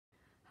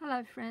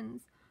Hello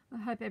friends,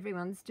 I hope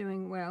everyone's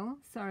doing well.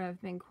 Sorry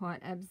I've been quite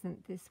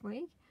absent this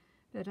week,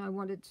 but I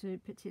wanted to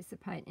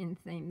participate in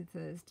Theme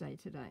Thursday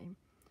today.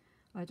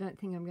 I don't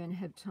think I'm going to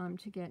have time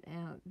to get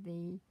out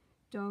the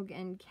dog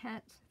and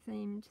cat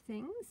themed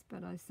things,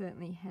 but I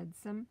certainly had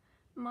some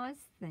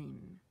mice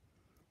theme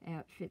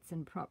outfits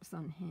and props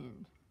on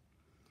hand.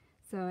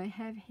 So I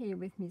have here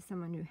with me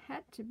someone who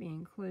had to be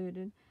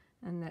included,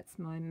 and that's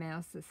my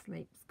Mouse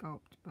Asleep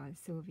sculpt by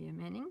Sylvia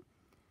Manning.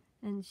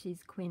 And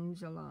she's Queen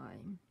July.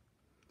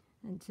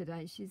 And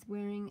today she's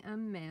wearing a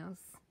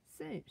mouse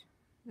suit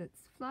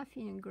that's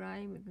fluffy and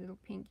grey with little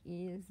pink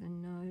ears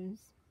and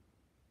nose.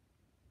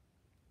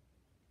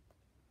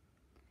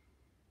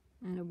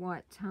 And a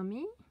white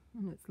tummy,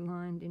 and it's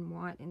lined in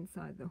white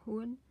inside the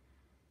hood.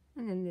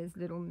 And then there's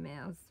little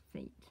mouse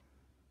feet.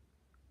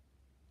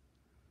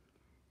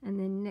 And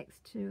then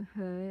next to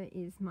her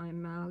is my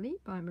Marley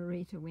by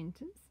Marita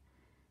Winters.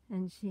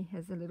 And she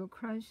has a little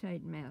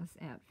crocheted mouse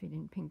outfit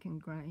in pink and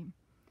grey.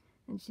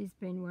 And she's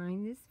been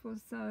wearing this for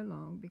so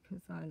long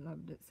because I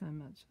loved it so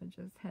much. I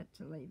just had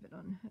to leave it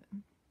on her.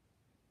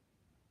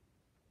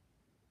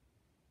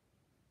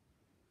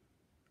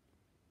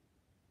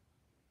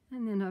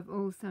 And then I've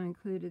also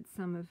included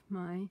some of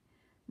my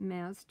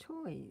mouse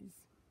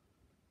toys.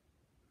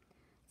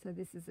 So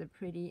this is a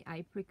pretty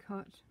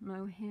apricot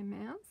mohair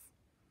mouse.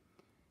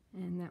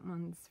 And that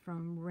one's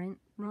from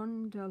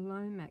Rhonda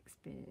Lomax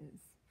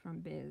Bears.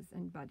 From Bears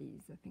and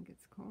Buddies, I think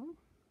it's called.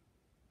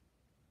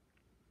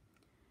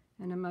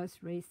 And a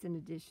most recent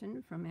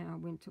addition from our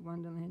Winter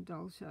Wonderland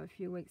doll show a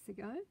few weeks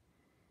ago,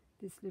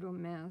 this little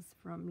mouse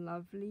from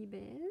Lovely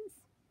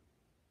Bears.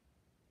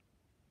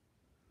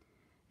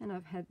 And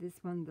I've had this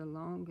one the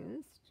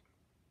longest.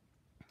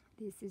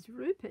 This is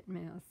Rupert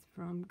Mouse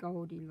from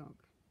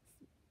Goldilocks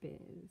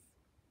Bears.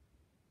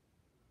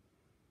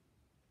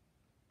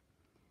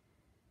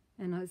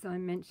 And as I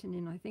mentioned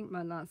in, I think,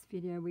 my last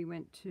video, we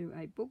went to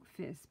a book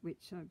fest,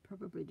 which I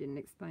probably didn't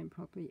explain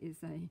properly, is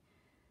a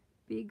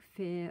big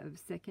fair of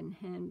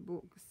second-hand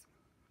books.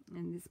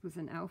 And this was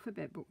an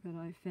alphabet book that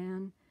I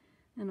found,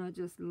 and I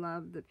just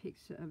love the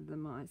picture of the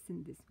mice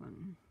in this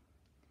one.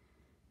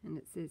 And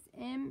it says,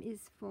 M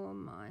is for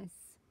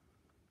mice.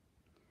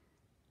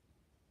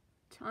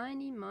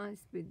 Tiny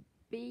mice with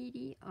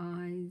beady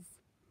eyes.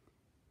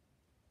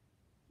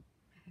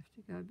 I have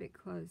to go a bit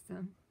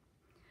closer.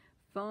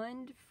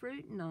 Find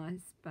fruit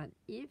nice, but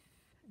if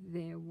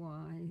they're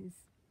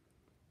wise,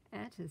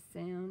 at a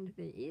sound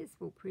their ears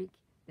will prick,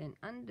 then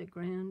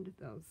underground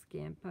they'll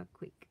scamper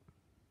quick.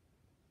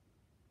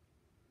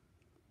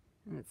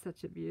 And it's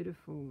such a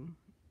beautiful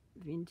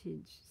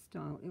vintage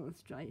style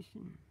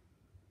illustration.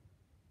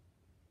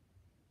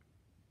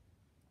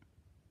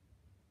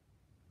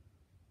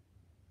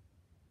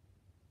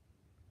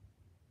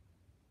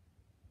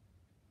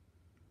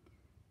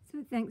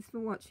 So thanks for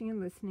watching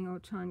and listening. I'll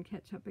try and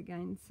catch up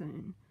again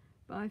soon.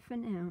 Bye for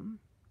now.